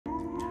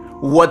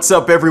What's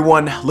up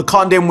everyone,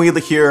 Lakondam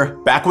Wheeler here,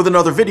 back with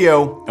another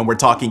video, and we're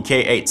talking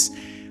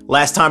K8s.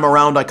 Last time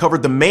around I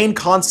covered the main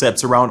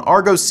concepts around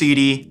Argo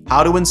CD,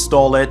 how to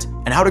install it,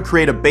 and how to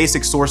create a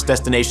basic source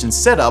destination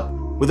setup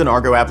with an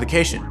Argo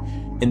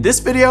application. In this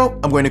video,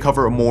 I'm going to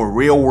cover a more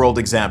real-world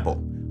example.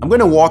 I'm going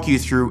to walk you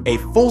through a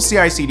full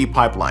CI/CD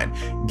pipeline.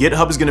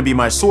 GitHub is going to be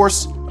my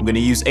source. I'm going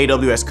to use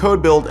AWS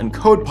CodeBuild and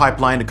Code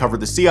Pipeline to cover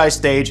the CI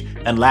stage,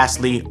 and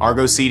lastly,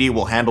 Argo CD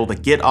will handle the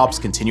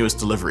GitOps continuous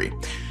delivery.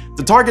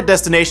 The target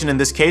destination in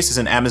this case is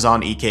an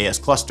Amazon EKS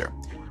cluster.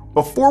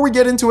 Before we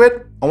get into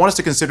it, I want us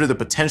to consider the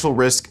potential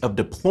risk of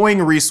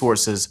deploying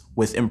resources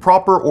with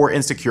improper or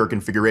insecure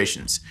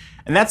configurations.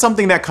 And that's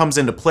something that comes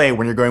into play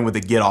when you're going with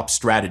a GitOps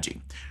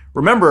strategy.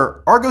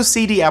 Remember, Argo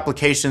CD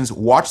applications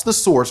watch the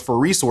source for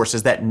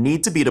resources that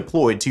need to be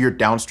deployed to your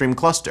downstream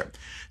cluster.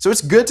 So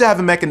it's good to have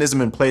a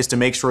mechanism in place to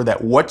make sure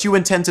that what you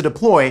intend to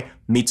deploy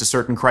meets a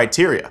certain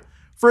criteria.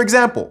 For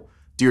example,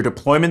 do your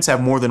deployments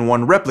have more than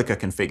one replica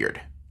configured?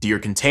 Do your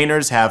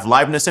containers have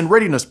liveness and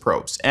readiness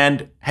probes?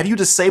 And have you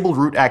disabled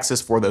root access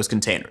for those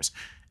containers?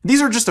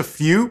 These are just a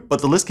few,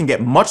 but the list can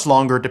get much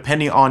longer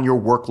depending on your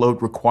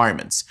workload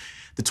requirements.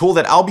 The tool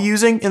that I'll be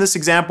using in this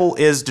example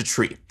is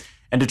Datree.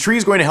 And Datree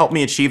is going to help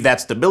me achieve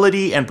that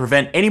stability and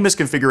prevent any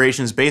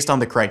misconfigurations based on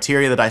the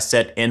criteria that I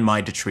set in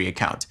my Datree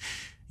account.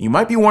 You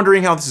might be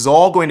wondering how this is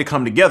all going to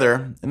come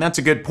together, and that's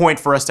a good point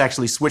for us to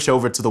actually switch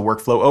over to the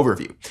workflow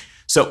overview.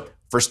 So,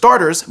 for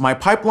starters, my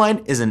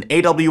pipeline is in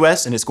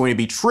AWS and it's going to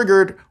be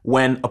triggered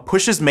when a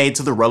push is made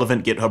to the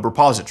relevant GitHub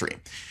repository.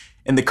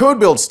 In the code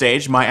build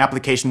stage, my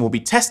application will be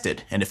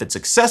tested, and if it's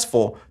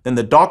successful, then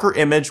the Docker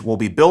image will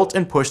be built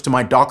and pushed to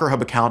my Docker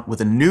Hub account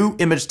with a new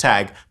image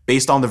tag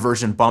based on the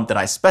version bump that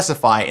I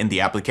specify in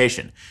the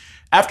application.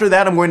 After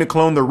that, I'm going to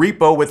clone the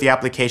repo with the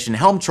application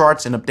Helm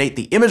charts and update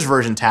the image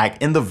version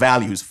tag in the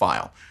values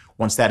file.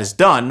 Once that is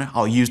done,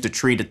 I'll use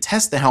Datree to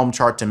test the Helm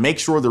chart to make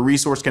sure the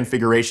resource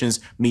configurations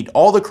meet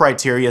all the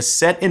criteria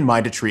set in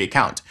my Datree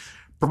account.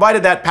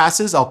 Provided that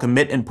passes, I'll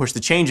commit and push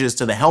the changes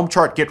to the Helm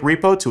chart Git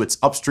repo to its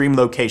upstream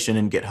location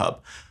in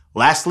GitHub.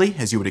 Lastly,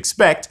 as you would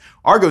expect,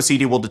 Argo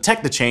CD will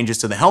detect the changes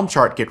to the Helm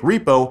chart Git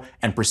repo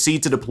and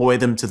proceed to deploy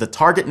them to the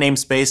target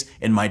namespace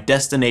in my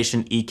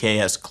destination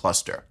EKS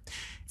cluster.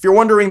 If you're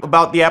wondering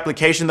about the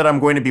application that I'm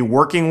going to be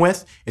working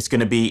with, it's going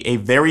to be a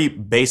very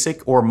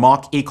basic or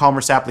mock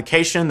e-commerce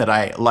application that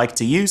I like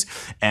to use.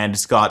 And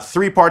it's got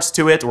three parts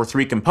to it, or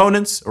three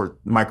components, or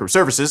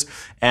microservices.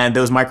 And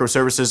those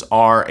microservices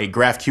are a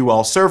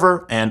GraphQL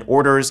server and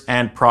orders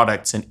and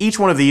products. And each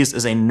one of these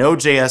is a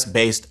Node.js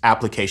based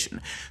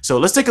application. So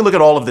let's take a look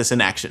at all of this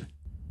in action.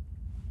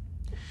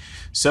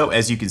 So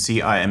as you can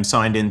see, I am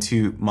signed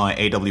into my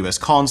AWS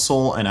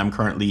console and I'm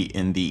currently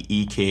in the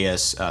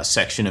EKS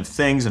section of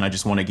things, and I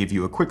just want to give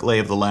you a quick lay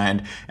of the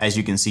land. As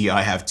you can see,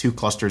 I have two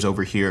clusters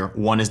over here.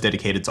 One is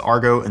dedicated to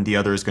Argo and the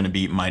other is going to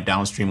be my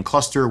downstream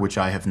cluster, which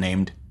I have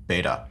named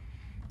Beta.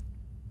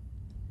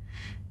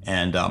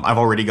 And I've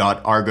already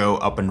got Argo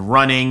up and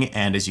running,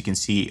 and as you can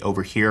see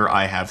over here,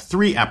 I have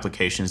three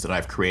applications that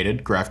I've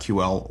created: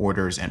 GraphQL,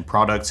 orders, and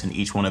products, and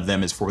each one of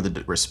them is for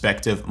the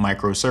respective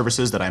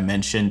microservices that I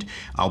mentioned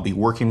I'll be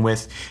working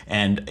with.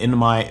 And in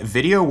my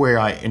video where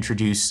I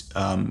introduce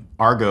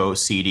Argo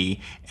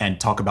CD and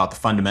talk about the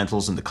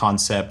fundamentals and the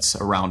concepts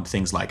around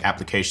things like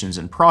applications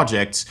and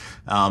projects,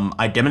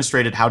 I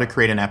demonstrated how to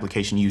create an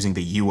application using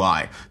the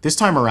UI. This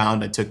time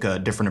around, I took a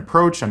different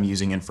approach. I'm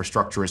using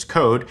infrastructure as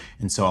code,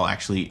 and so I'll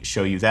actually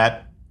show you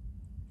that.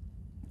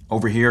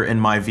 Over here in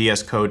my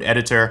VS Code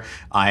editor,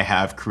 I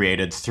have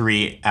created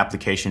three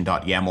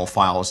application.yaml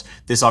files.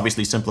 This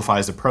obviously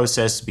simplifies the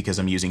process because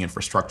I'm using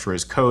infrastructure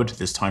as code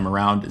this time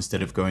around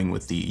instead of going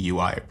with the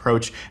UI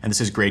approach. And this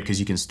is great because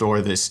you can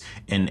store this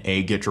in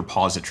a Git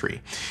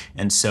repository.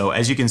 And so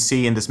as you can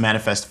see in this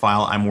manifest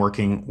file, I'm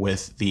working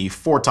with the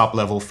four top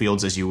level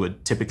fields as you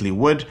would typically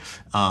would: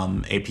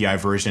 API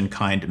version,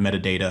 kind,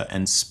 metadata,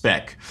 and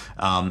spec.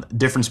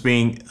 Difference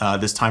being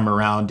this time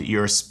around,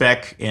 your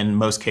spec in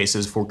most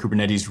cases for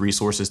Kubernetes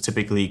resources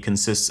typically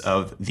consists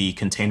of the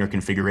container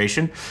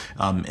configuration.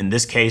 In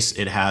this case,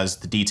 it has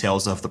the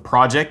details of the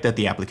project that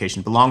the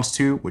application belongs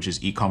to, which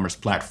is e-commerce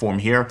platform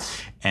here,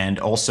 and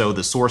also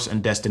the source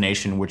and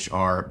destination, which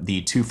are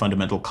the two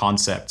fundamental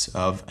concepts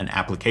of an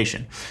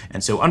application.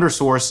 And so under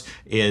source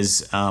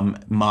is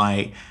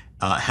my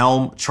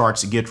Helm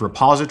charts Git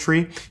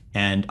repository,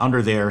 and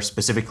under there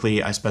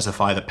specifically I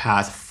specify the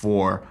path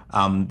for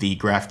the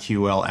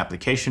GraphQL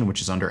application,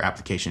 which is under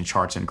application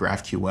charts and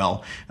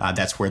GraphQL.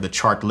 That's where the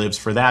chart lives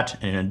for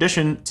that. And in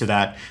addition to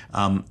that,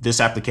 this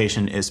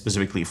application is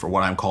specifically for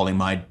what I'm calling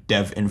my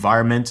dev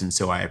environment, and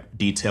so I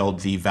detailed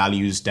the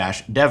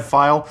values-dev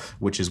file,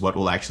 which is what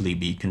will actually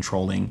be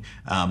controlling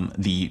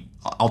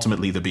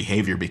ultimately the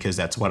behavior, because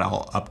that's what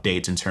I'll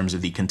update in terms of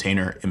the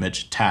container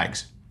image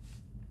tags.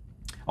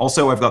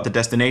 Also, I've got the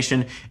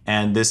destination,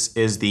 and this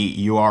is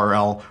the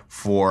URL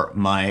for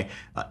my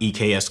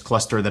EKS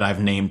cluster that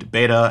I've named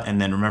beta.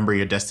 And then remember,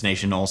 your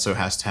destination also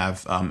has to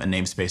have a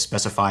namespace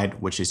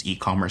specified, which is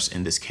e-commerce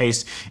in this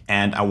case.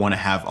 And I want to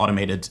have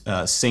automated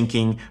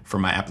syncing for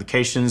my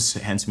applications,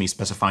 hence me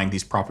specifying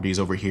these properties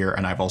over here.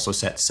 And I've also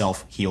set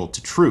self-heal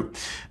to true.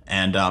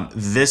 And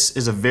this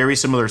is a very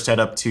similar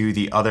setup to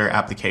the other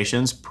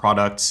applications,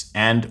 products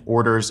and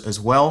orders as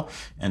well.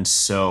 And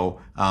so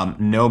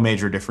no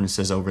major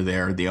differences over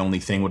there. The only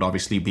thing would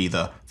obviously be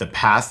the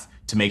path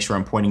to make sure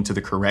I'm pointing to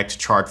the correct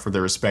chart for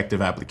the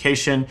respective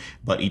application,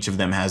 but each of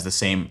them has the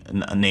same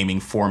naming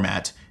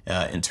format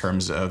in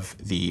terms of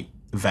the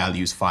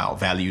values file,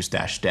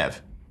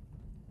 values-dev.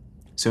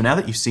 So now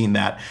that you've seen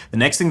that, the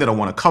next thing that I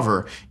want to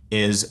cover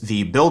is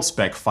the build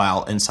spec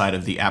file inside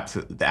of the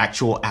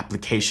actual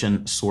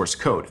application source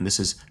code. And this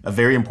is a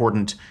very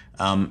important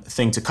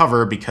thing to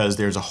cover because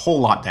there's a whole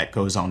lot that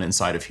goes on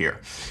inside of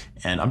here.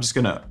 And I'm just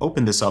going to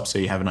open this up so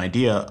you have an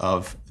idea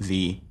of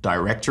the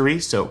directory.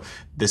 So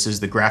this is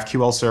the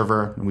GraphQL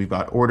server, and we've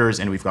got orders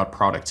and we've got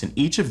products. And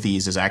each of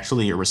these is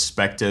actually a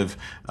respective,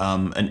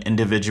 an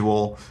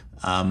individual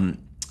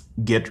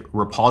Git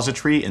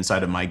repository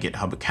inside of my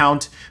GitHub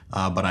account,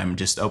 but I'm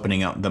just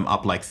opening them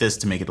up like this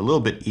to make it a little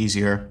bit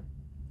easier.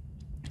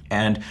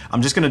 And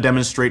I'm just going to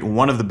demonstrate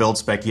one of the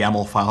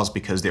buildspec.yaml files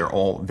because they're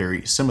all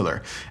very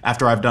similar.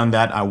 After I've done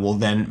that, I will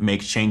then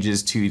make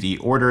changes to the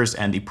orders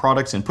and the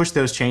products and push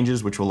those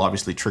changes, which will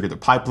obviously trigger the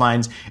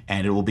pipelines,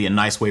 and it will be a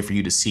nice way for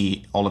you to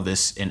see all of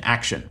this in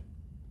action.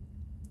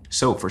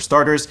 So for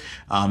starters,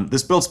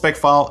 this build spec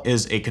file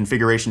is a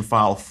configuration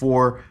file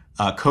for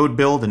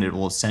CodeBuild, and it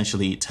will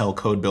essentially tell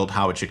CodeBuild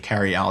how it should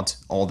carry out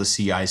all the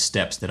CI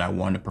steps that I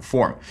want to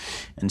perform.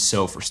 And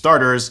so for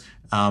starters,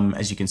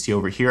 as you can see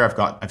over here,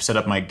 I've set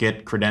up my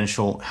Git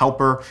credential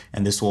helper,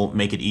 and this will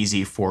make it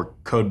easy for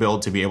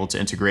CodeBuild to be able to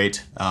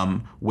integrate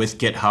with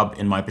GitHub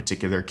in my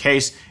particular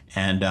case.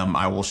 And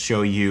I will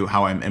show you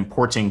how I'm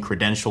importing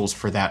credentials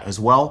for that as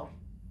well.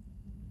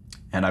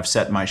 And I've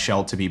set my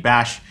shell to be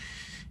bash.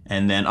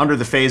 And then under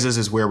the phases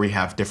is where we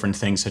have different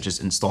things such as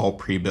install,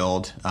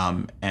 pre-build,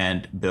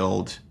 and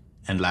build.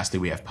 And lastly,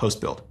 we have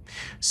post-build.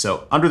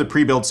 So under the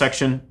pre-build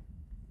section,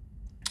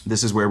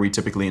 this is where we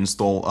typically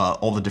install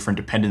all the different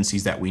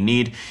dependencies that we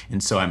need.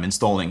 And so I'm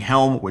installing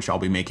Helm, which I'll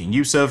be making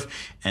use of.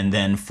 And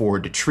then for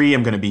Datree,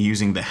 I'm going to be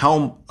using the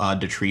Helm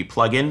Datree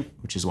plugin,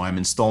 which is why I'm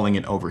installing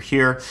it over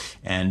here.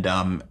 And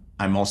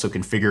I'm also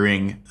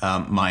configuring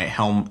my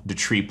Helm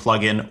Datree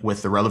plugin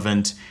with the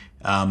relevant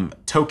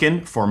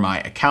token for my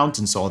account.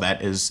 And so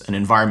that is an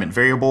environment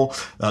variable.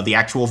 The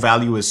actual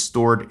value is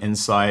stored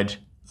inside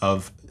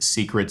of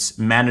Secrets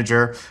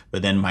Manager,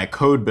 but then my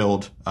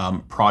CodeBuild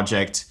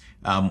project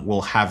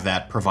will have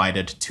that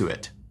provided to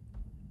it.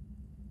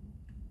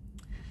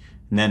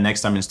 And then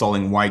next I'm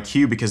installing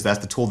YQ because that's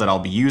the tool that I'll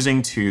be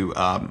using to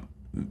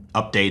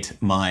update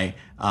my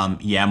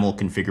YAML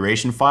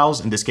configuration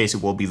files. In this case,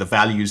 it will be the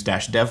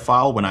values-dev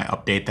file when I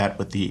update that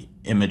with the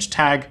image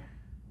tag.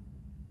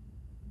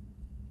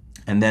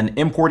 And then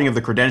importing of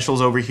the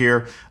credentials over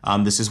here,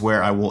 this is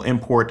where I will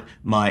import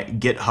my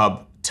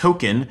GitHub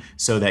token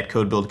so that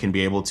CodeBuild can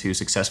be able to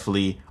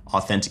successfully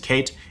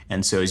authenticate.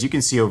 And so as you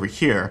can see over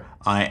here,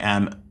 I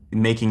am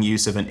making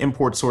use of an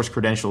import source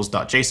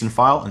credentials.json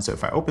file. And so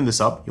if I open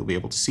this up, you'll be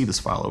able to see this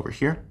file over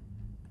here.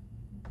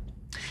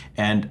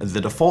 And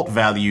the default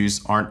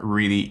values aren't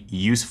really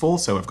useful.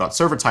 So I've got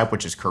server type,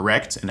 which is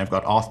correct, and I've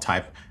got auth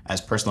type as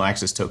personal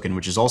access token,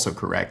 which is also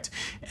correct.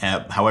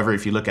 However,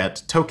 if you look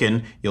at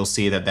token, you'll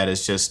see that that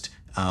is just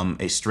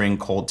a string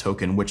called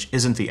token, which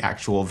isn't the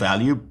actual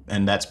value.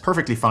 And that's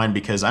perfectly fine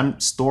because I'm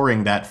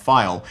storing that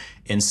file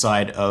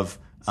inside of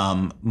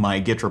my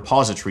Git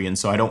repository. And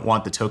so I don't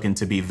want the token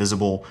to be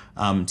visible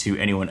to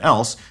anyone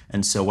else.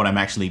 And so what I'm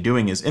actually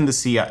doing is in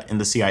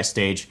the CI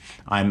stage,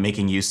 I'm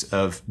making use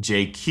of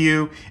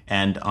JQ,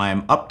 and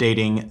I'm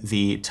updating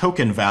the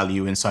token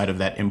value inside of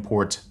that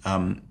import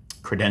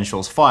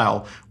credentials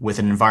file with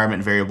an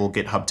environment variable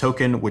GitHub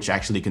token, which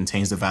actually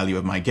contains the value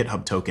of my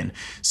GitHub token.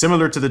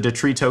 Similar to the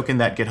Datree token,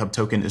 that GitHub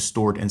token is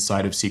stored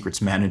inside of Secrets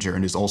Manager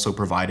and is also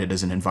provided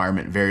as an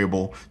environment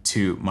variable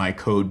to my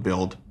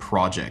CodeBuild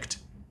project.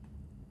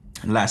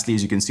 And lastly,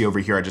 as you can see over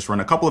here, I just run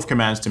a couple of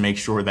commands to make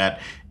sure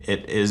that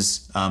it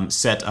is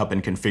set up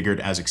and configured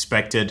as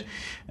expected.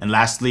 And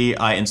lastly,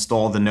 I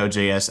install the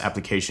Node.js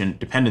application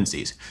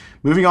dependencies.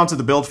 Moving on to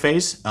the build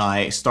phase,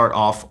 I start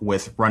off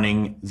with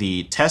running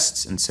the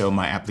tests. And so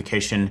my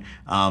application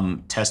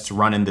tests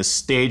run in this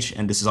stage.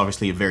 And this is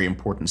obviously a very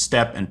important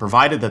step. And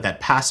provided that that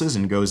passes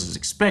and goes as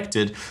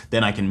expected,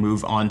 then I can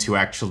move on to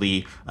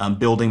actually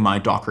building my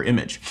Docker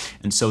image.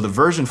 And so the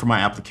version for my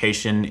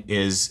application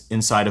is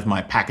inside of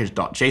my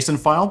package.json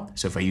file.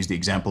 So if I use the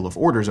example of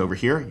orders over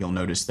here, you'll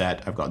notice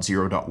that I've got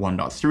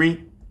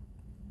 0.1.3.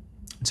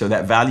 So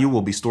that value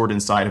will be stored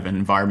inside of an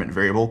environment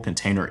variable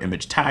container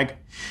image tag.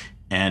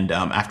 And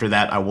after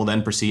that, I will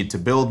then proceed to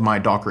build my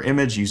Docker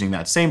image using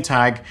that same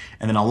tag,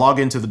 and then I'll log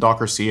into the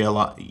Docker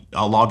CLI.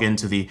 I'll log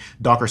into the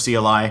Docker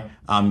CLI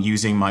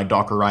using my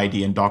Docker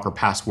ID and Docker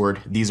password.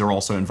 These are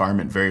also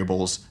environment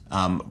variables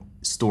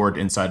stored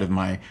inside of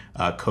my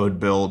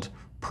CodeBuild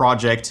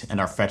project and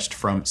are fetched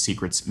from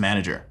Secrets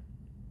Manager.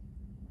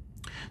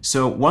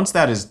 So once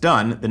that is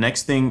done, the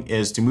next thing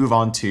is to move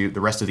on to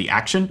the rest of the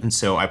action. And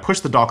so I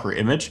push the Docker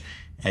image,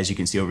 as you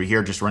can see over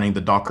here, just running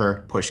the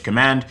Docker push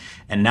command.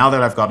 And now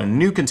that I've got a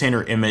new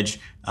container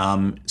image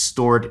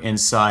stored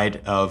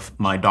inside of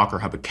my Docker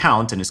Hub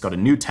account, and it's got a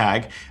new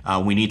tag,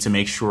 we need to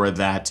make sure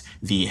that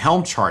the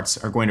Helm charts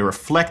are going to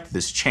reflect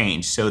this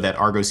change so that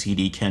Argo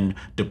CD can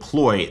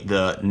deploy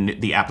the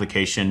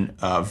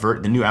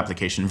new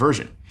application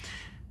version.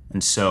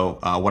 And so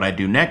what I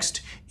do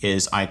next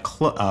is I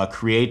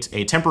create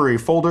a temporary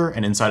folder,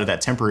 and inside of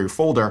that temporary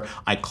folder,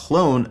 I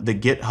clone the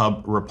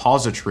GitHub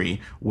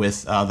repository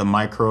with the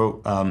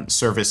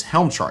microservice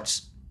Helm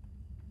charts.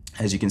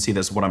 As you can see,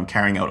 that's what I'm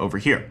carrying out over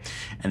here.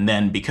 And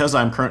then because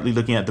I'm currently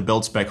looking at the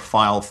build spec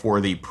file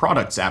for the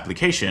products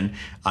application,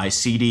 I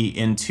CD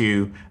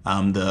into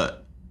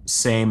the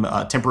same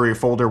temporary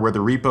folder where the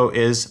repo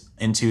is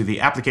into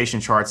the application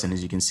charts, and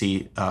as you can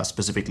see,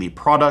 specifically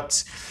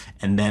products.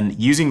 And then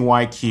using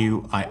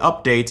YQ, I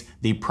update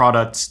the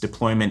products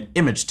deployment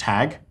image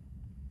tag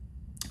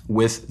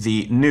with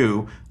the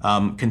new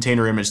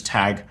container image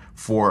tag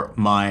for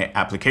my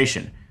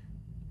application.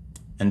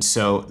 And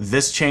so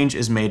this change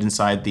is made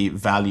inside the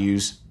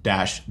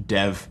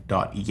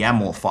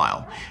values-dev.yaml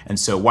file. And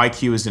so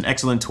YQ is an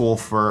excellent tool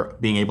for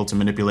being able to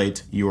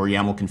manipulate your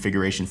YAML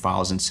configuration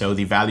files. And so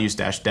the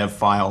values-dev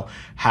file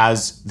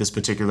has this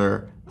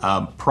particular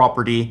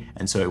property,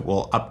 and so it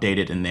will update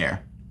it in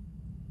there.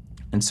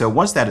 And so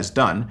once that is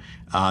done,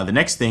 the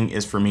next thing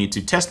is for me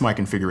to test my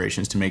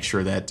configurations to make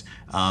sure that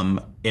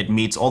it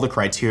meets all the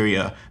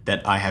criteria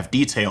that I have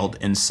detailed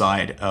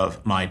inside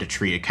of my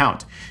Datree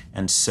account.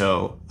 And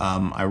so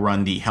I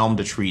run the Helm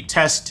Datree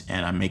test,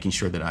 and I'm making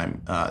sure that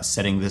I'm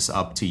setting this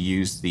up to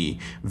use the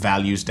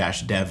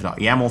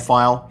values-dev.yaml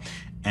file.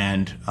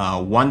 And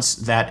once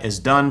that is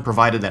done,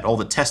 provided that all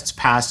the tests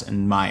pass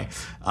and my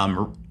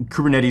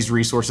Kubernetes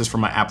resources for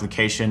my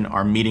application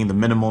are meeting the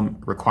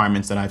minimum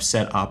requirements that I've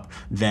set up,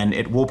 then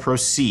it will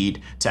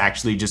proceed to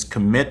actually just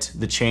commit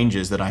the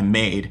changes that I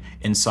made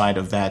inside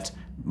of that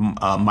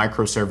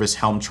microservice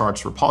Helm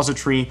charts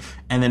repository,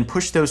 and then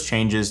push those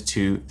changes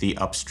to the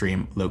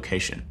upstream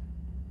location.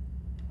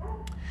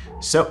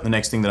 So the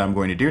next thing that I'm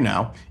going to do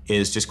now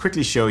is just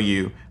quickly show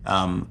you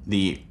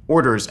the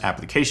orders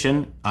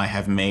application. I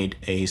have made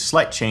a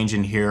slight change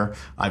in here.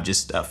 I've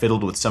just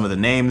fiddled with some of the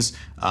names.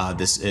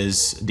 This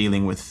is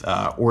dealing with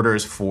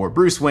orders for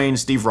Bruce Wayne,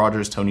 Steve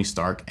Rogers, Tony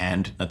Stark,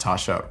 and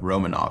Natasha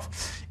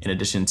Romanoff. In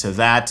addition to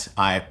that,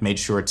 I made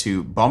sure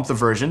to bump the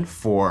version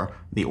for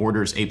the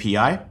orders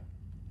API.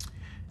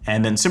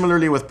 And then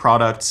similarly with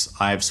products,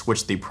 I've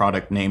switched the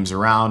product names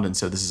around, and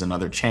so this is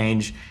another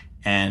change.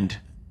 And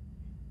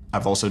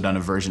I've also done a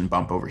version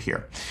bump over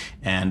here.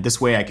 And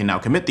this way I can now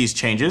commit these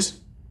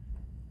changes.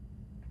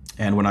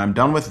 And when I'm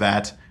done with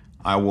that,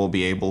 I will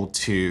be able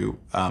to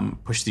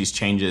push these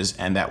changes,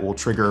 and that will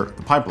trigger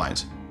the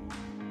pipelines.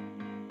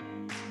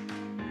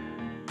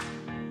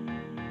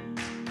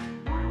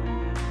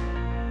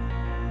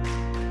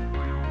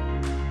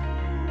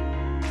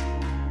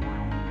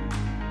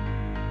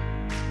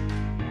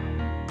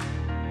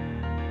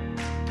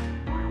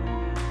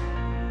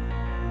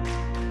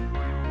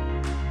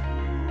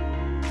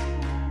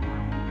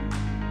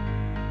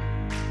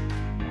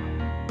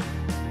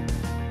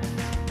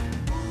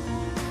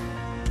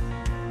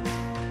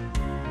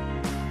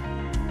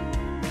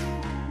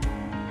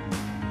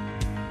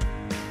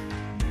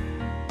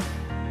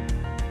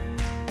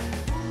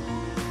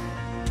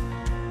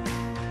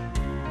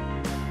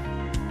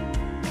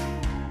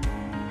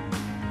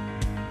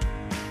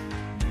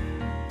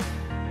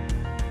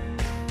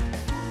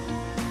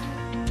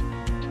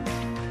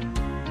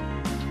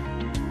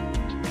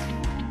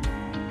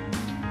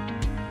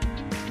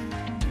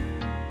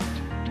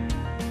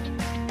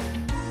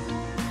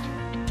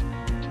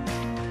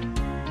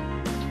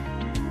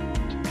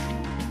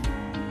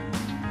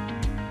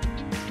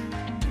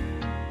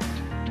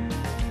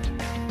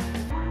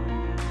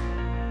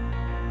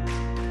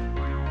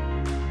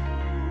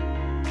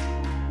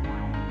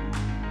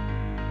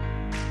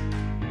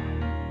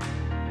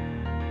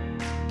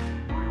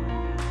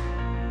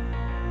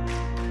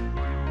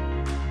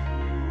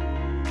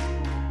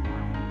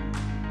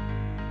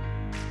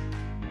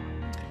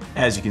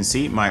 As you can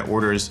see, my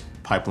orders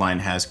pipeline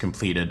has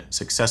completed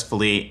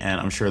successfully,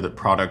 and I'm sure that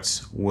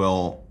products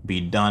will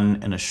be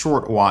done in a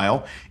short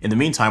while. In the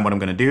meantime, what I'm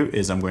going to do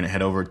is I'm going to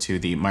head over to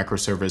the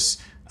microservice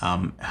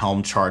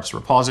Helm charts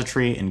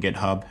repository in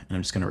GitHub, and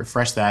I'm just going to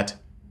refresh that.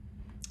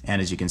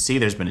 And as you can see,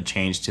 there's been a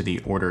change to the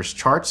orders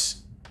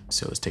charts.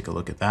 So let's take a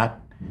look at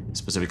that,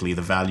 specifically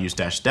the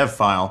values-dev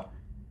file.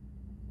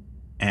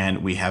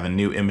 And we have a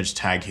new image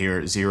tag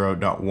here,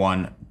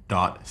 0.1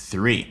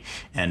 argocd.3.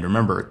 And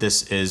remember,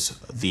 this is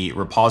the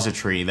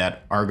repository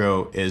that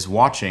Argo is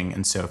watching.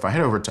 And so if I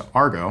head over to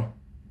Argo,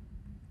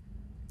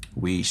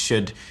 we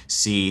should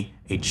see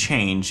a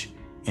change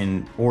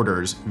in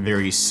orders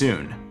very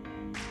soon.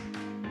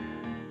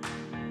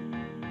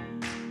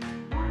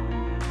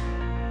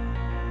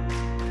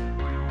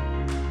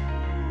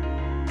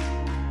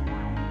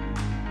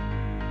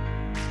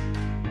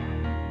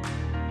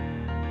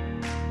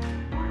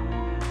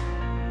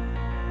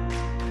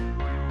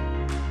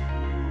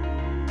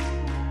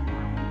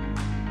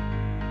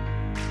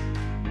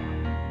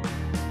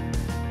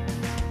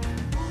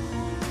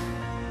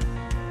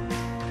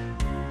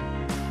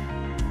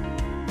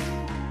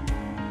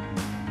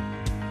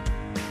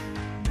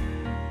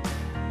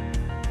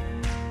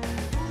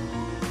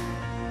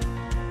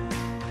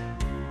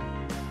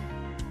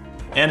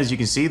 And as you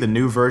can see, the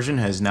new version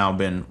has now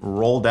been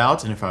rolled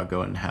out. And if I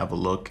go and have a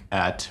look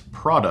at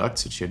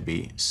products, it should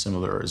be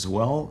similar as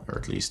well, or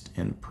at least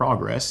in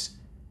progress.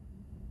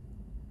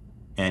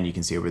 And you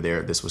can see over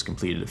there, this was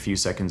completed a few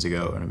seconds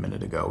ago and a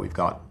minute ago. We've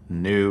got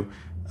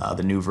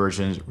the new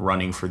versions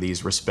running for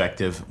these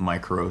respective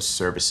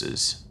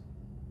microservices.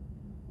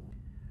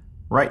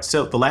 Right,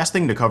 so the last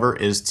thing to cover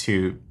is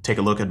to take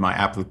a look at my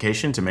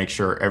application to make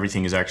sure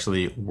everything is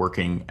actually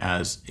working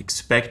as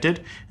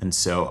expected. And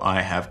so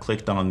I have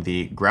clicked on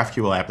the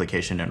GraphQL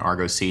application in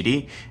Argo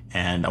CD,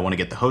 and I want to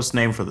get the host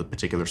name for the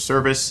particular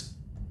service.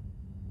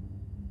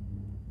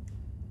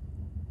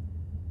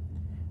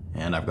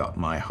 And I've got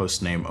my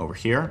host name over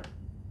here.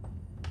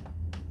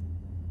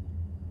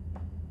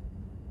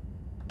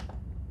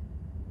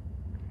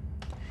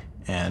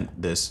 And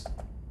this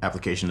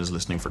application is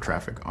listening for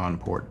traffic on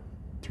port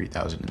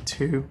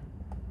 3002.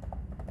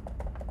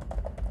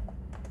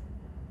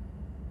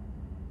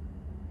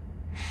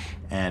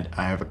 And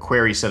I have a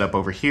query set up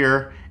over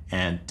here,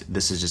 and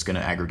this is just going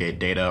to aggregate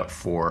data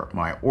for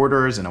my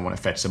orders, and I want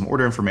to fetch some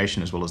order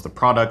information as well as the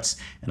products.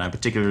 And I'm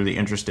particularly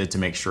interested to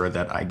make sure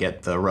that I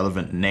get the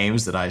relevant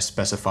names that I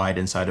specified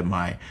inside of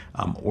my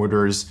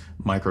orders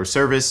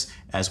microservice,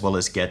 as well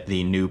as get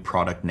the new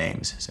product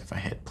names. So if I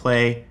hit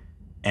play,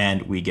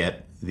 and we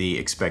get the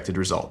expected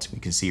result. We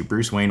can see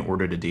Bruce Wayne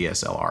ordered a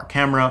DSLR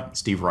camera,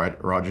 Steve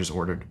Rogers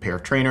ordered a pair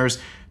of trainers,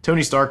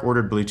 Tony Stark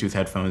ordered Bluetooth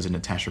headphones, and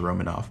Natasha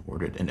Romanoff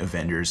ordered an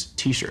Avengers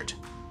t-shirt.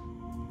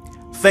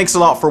 Thanks a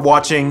lot for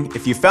watching.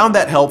 If you found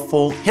that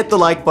helpful, hit the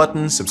like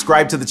button,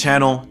 subscribe to the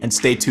channel, and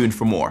stay tuned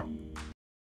for more.